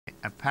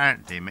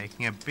apparently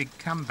making a big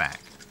comeback.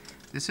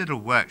 This little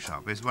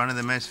workshop is one of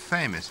the most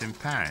famous in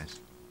Paris.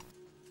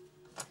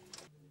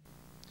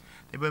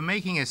 They were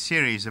making a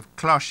series of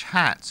cloche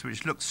hats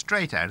which looked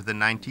straight out of the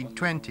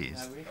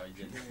 1920s.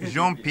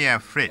 Jean-Pierre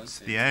Fritz,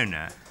 the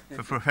owner,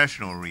 for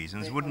professional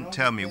reasons, wouldn't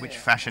tell me which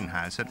fashion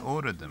house had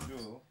ordered them.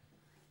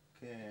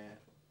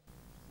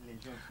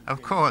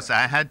 Of course,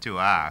 I had to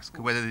ask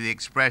whether the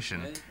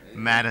expression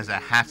 "mad as a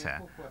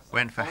hatter"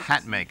 went for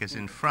hat makers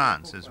in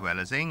France as well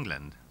as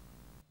England.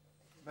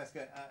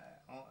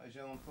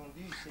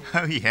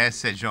 Oh yes,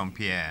 said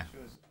Jean-Pierre.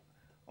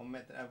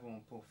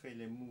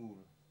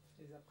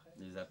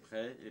 Les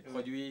après, les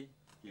produits.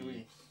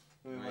 Oui,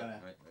 voilà.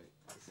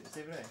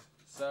 C'est vrai.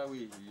 Ça,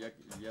 oui,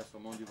 il y a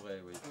sûrement du vrai,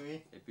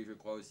 oui. Et puis je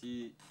crois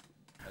aussi.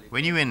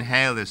 When you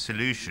inhale the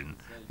solution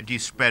that you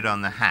spread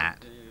on the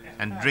hat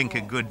and drink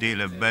a good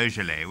deal of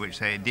Beaujolais, which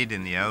they did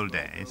in the old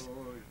days,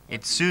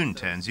 it soon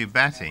turns you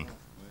batty.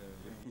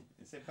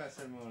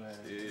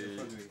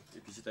 Et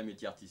puis c'est un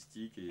métier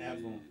artistique et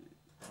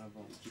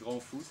qui rend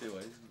fou, c'est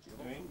vrai.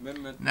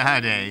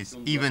 Nowadays,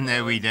 even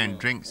though we don't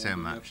drink so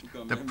much,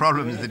 the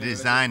problems the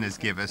designers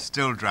give us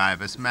still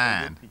drive us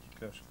mad.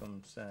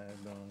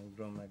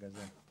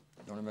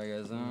 Dans le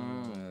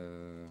magasin,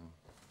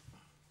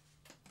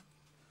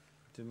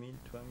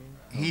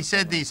 He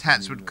said these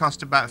hats would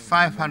cost about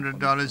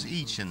 $500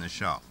 each in the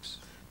shops.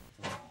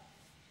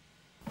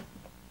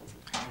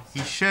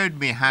 He showed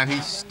me how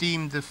he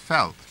steamed the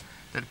felt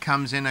that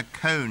comes in a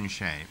cone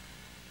shape.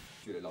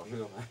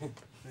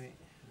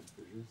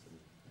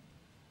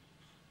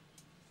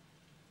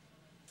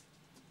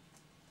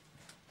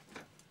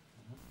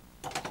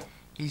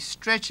 He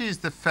stretches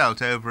the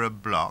felt over a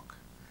block,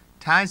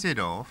 ties it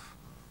off,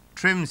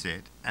 trims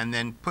it, and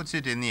then puts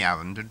it in the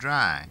oven to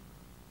dry.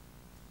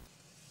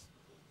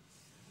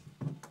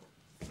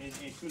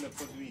 Et tout le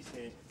produit,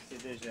 c'est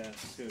déjà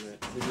sur le...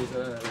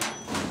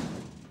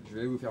 Je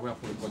vais vous faire voir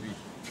pour le produit.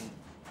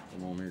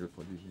 Comment on met le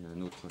produit,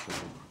 un autre côté.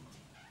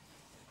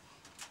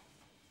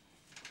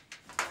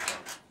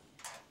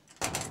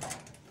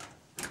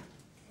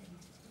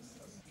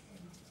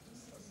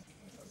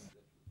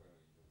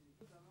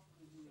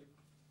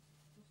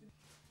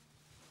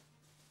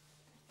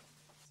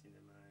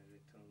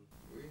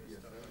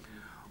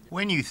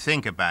 When you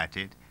think about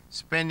it,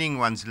 spending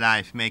one's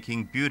life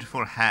making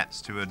beautiful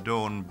hats to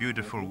adorn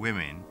beautiful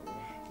women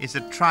is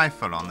a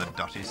trifle on the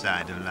dotty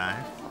side of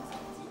life.